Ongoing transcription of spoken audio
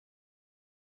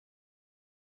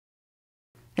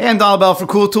Hey, I'm Donald Bell for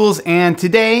Cool Tools, and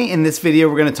today in this video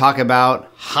we're going to talk about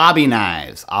hobby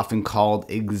knives, often called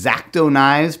X-Acto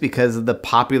knives because of the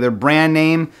popular brand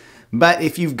name. But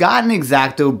if you've got an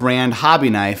X-Acto brand hobby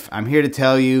knife, I'm here to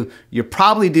tell you you're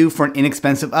probably due for an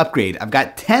inexpensive upgrade. I've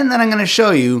got 10 that I'm going to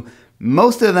show you.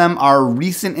 Most of them are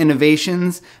recent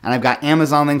innovations, and I've got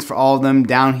Amazon links for all of them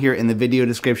down here in the video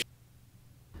description.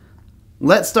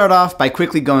 Let's start off by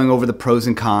quickly going over the pros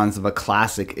and cons of a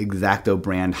classic X-Acto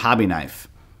brand hobby knife.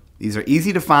 These are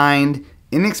easy to find,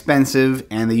 inexpensive,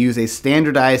 and they use a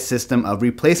standardized system of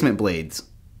replacement blades.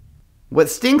 What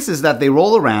stinks is that they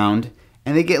roll around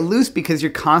and they get loose because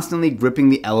you're constantly gripping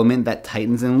the element that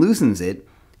tightens and loosens it,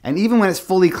 and even when it's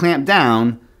fully clamped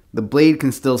down, the blade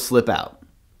can still slip out.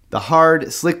 The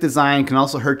hard, slick design can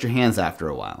also hurt your hands after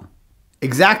a while.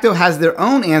 X-Acto has their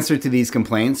own answer to these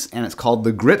complaints, and it's called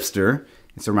the Gripster.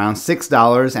 It's around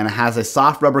 $6 and it has a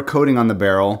soft rubber coating on the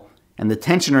barrel, and the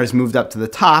tensioner is moved up to the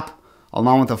top,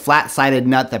 along with a flat-sided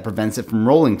nut that prevents it from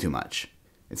rolling too much.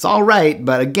 It's all right,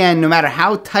 but again, no matter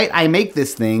how tight I make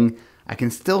this thing, I can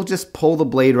still just pull the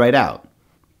blade right out.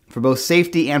 For both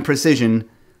safety and precision,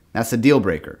 that's a deal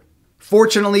breaker.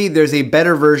 Fortunately, there's a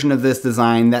better version of this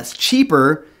design that's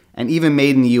cheaper and even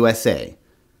made in the USA.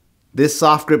 This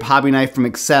soft grip hobby knife from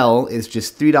Excel is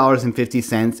just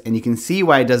 $3.50, and you can see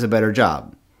why it does a better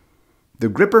job. The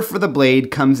gripper for the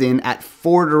blade comes in at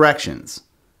 4 directions.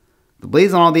 The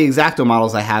blades on all the X-Acto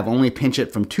models I have only pinch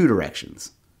it from 2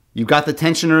 directions. You've got the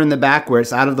tensioner in the back where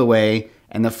it's out of the way,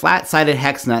 and the flat-sided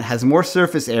hex nut has more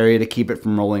surface area to keep it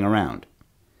from rolling around.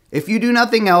 If you do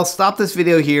nothing else, stop this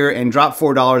video here and drop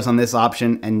 $4 on this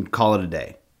option and call it a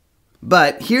day.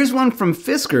 But here's one from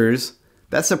Fiskars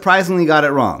that surprisingly got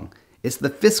it wrong. It's the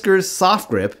Fiskars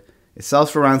Soft Grip. It sells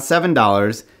for around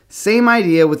 $7. Same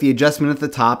idea with the adjustment at the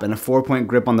top and a 4-point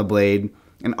grip on the blade,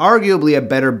 and arguably a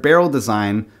better barrel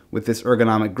design with this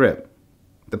ergonomic grip.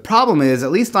 The problem is,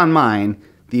 at least on mine,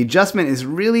 the adjustment is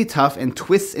really tough and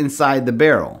twists inside the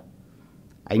barrel.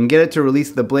 I can get it to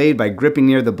release the blade by gripping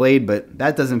near the blade, but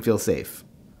that doesn't feel safe.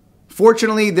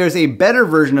 Fortunately, there's a better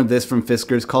version of this from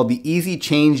Fiskars called the Easy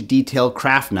Change Detail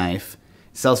Craft Knife.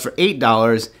 It sells for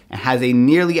 $8 and has a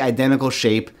nearly identical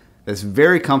shape that's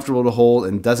very comfortable to hold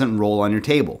and doesn't roll on your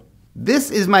table.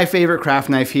 This is my favorite craft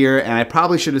knife here, and I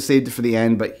probably should have saved it for the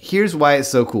end, but here's why it's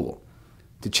so cool.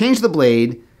 To change the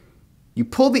blade, you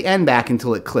pull the end back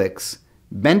until it clicks,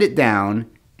 bend it down,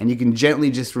 and you can gently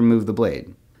just remove the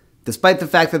blade. Despite the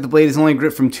fact that the blade is only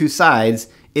gripped from 2 sides,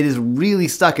 it is really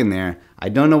stuck in there. I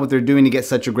don't know what they're doing to get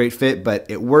such a great fit, but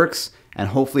it works, and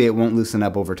hopefully it won't loosen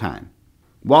up over time.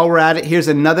 While we're at it, here's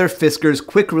another Fiskars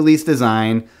quick release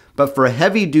design, but for a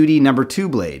heavy duty number 2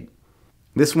 blade.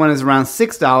 This one is around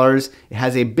 $6. It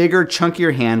has a bigger,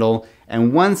 chunkier handle,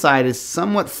 and one side is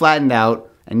somewhat flattened out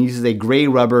and uses a gray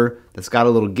rubber that's got a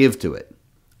little give to it.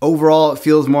 Overall, it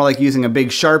feels more like using a big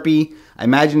Sharpie. I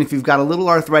imagine if you've got a little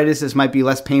arthritis, this might be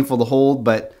less painful to hold,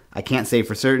 but I can't say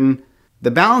for certain.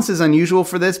 The balance is unusual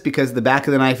for this because the back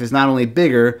of the knife is not only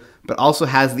bigger, but also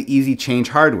has the easy change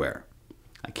hardware.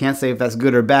 I can't say if that's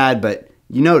good or bad, but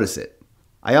you notice it.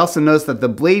 I also noticed that the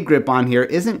blade grip on here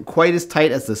isn't quite as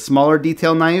tight as the smaller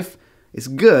detail knife. It's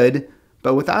good,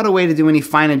 but without a way to do any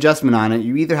fine adjustment on it,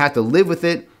 you either have to live with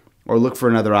it or look for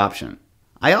another option.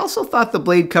 I also thought the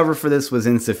blade cover for this was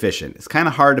insufficient. It's kind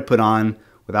of hard to put on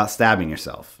without stabbing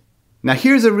yourself. Now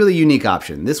here's a really unique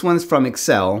option. This one's from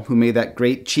Excel, who made that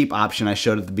great cheap option I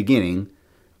showed at the beginning.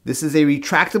 This is a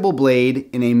retractable blade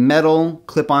in a metal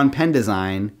clip-on pen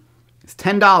design. It's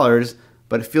 $10,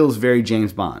 but it feels very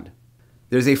James Bond.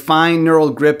 There's a fine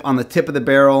knurled grip on the tip of the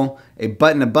barrel. A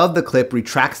button above the clip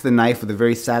retracts the knife with a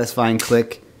very satisfying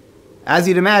click. As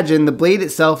you'd imagine, the blade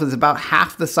itself is about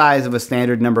half the size of a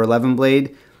standard number 11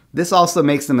 blade. This also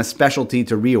makes them a specialty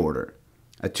to reorder.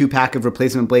 A 2-pack of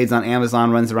replacement blades on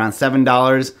Amazon runs around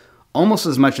 $7, almost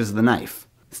as much as the knife.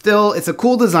 Still, it's a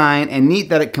cool design and neat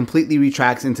that it completely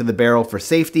retracts into the barrel for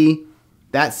safety.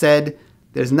 That said,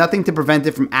 there's nothing to prevent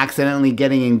it from accidentally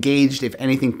getting engaged if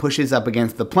anything pushes up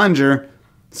against the plunger,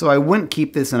 so I wouldn't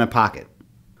keep this in a pocket.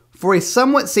 For a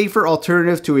somewhat safer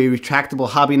alternative to a retractable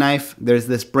hobby knife, there's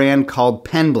this brand called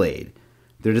Pen Blade.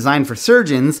 They're designed for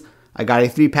surgeons. I got a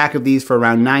 3-pack of these for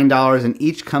around $9, and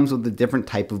each comes with a different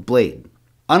type of blade.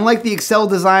 Unlike the Excel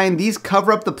design, these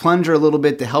cover up the plunger a little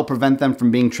bit to help prevent them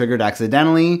from being triggered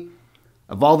accidentally.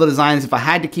 Of all the designs, if I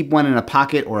had to keep one in a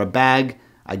pocket or a bag,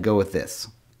 I'd go with this.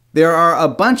 There are a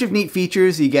bunch of neat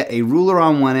features. You get a ruler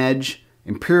on one edge,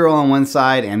 imperial on one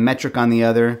side, and metric on the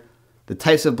other. The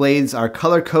types of blades are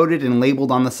color-coded and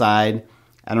labeled on the side,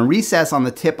 and a recess on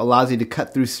the tip allows you to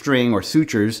cut through string or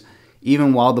sutures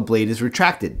even while the blade is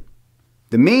retracted.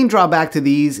 The main drawback to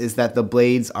these is that the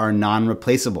blades are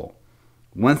non-replaceable.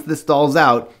 Once this stalls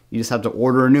out, you just have to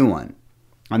order a new one.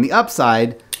 On the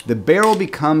upside, the barrel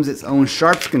becomes its own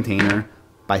sharps container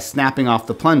by snapping off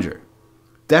the plunger.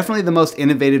 Definitely the most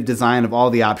innovative design of all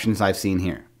the options I've seen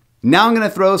here. Now I'm going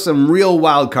to throw some real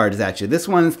wild cards at you. This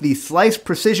one's the Slice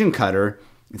Precision Cutter.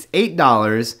 It's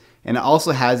 $8 and it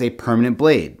also has a permanent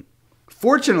blade.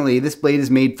 Fortunately, this blade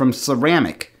is made from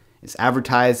ceramic. It's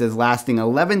advertised as lasting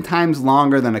 11 times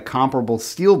longer than a comparable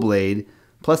steel blade,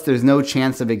 plus there's no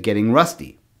chance of it getting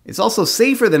rusty. It's also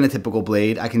safer than a typical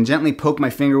blade. I can gently poke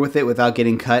my finger with it without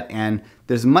getting cut, and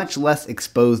there's much less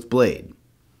exposed blade.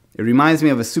 It reminds me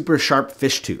of a super sharp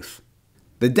fish tooth.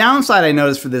 The downside I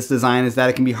noticed for this design is that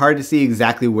it can be hard to see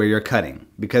exactly where you're cutting,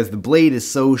 because the blade is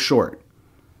so short.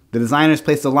 The designers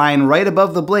placed a line right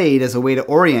above the blade as a way to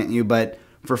orient you, but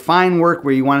for fine work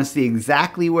where you want to see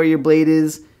exactly where your blade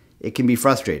is, it can be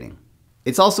frustrating.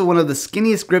 It's also one of the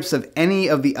skinniest grips of any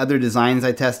of the other designs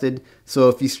I tested, so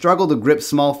if you struggle to grip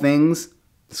small things,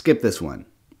 skip this one.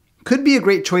 Could be a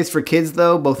great choice for kids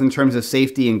though, both in terms of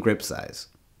safety and grip size.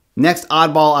 Next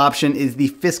oddball option is the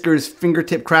Fiskars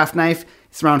Fingertip Craft Knife.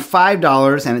 It's around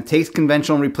 $5 and it takes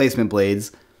conventional replacement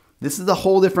blades. This is a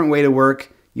whole different way to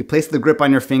work. You place the grip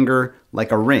on your finger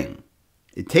like a ring.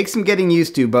 It takes some getting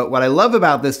used to, but what I love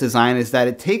about this design is that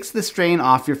it takes the strain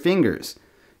off your fingers.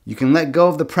 You can let go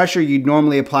of the pressure you'd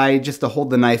normally apply just to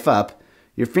hold the knife up.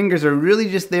 Your fingers are really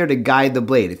just there to guide the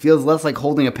blade. It feels less like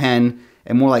holding a pen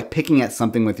and more like picking at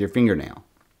something with your fingernail.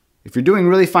 If you're doing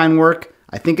really fine work,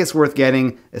 I think it's worth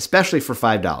getting, especially for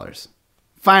 $5.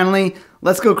 Finally,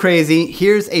 let's go crazy.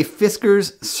 Here's a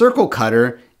Fiskars Circle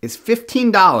Cutter. It's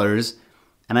 $15,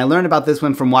 and I learned about this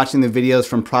one from watching the videos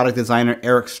from product designer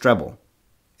Eric Strebel.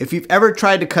 If you've ever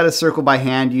tried to cut a circle by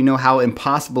hand, you know how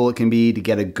impossible it can be to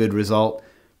get a good result.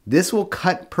 This will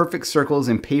cut perfect circles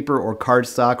in paper or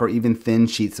cardstock or even thin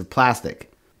sheets of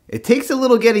plastic. It takes a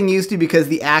little getting used to because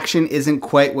the action isn't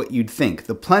quite what you'd think.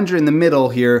 The plunger in the middle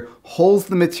here holds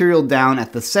the material down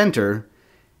at the center,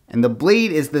 and the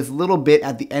blade is this little bit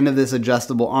at the end of this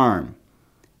adjustable arm.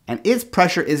 And its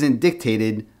pressure isn't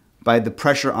dictated by the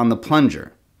pressure on the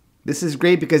plunger. This is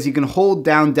great because you can hold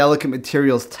down delicate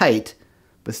materials tight,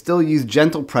 but still use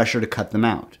gentle pressure to cut them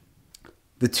out.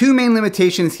 The two main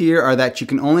limitations here are that you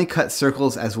can only cut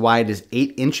circles as wide as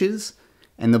 8 inches,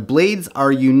 and the blades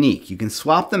are unique. You can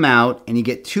swap them out and you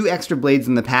get 2 extra blades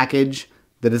in the package.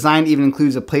 The design even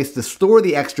includes a place to store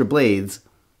the extra blades.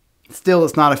 Still,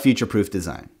 it's not a future-proof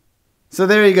design. So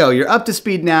there you go, you're up to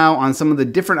speed now on some of the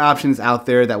different options out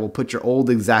there that will put your old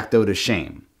X-Acto to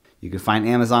shame. You can find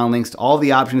Amazon links to all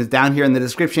the options down here in the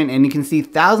description, and you can see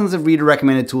thousands of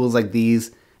reader-recommended tools like these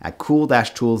at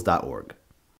cool-tools.org.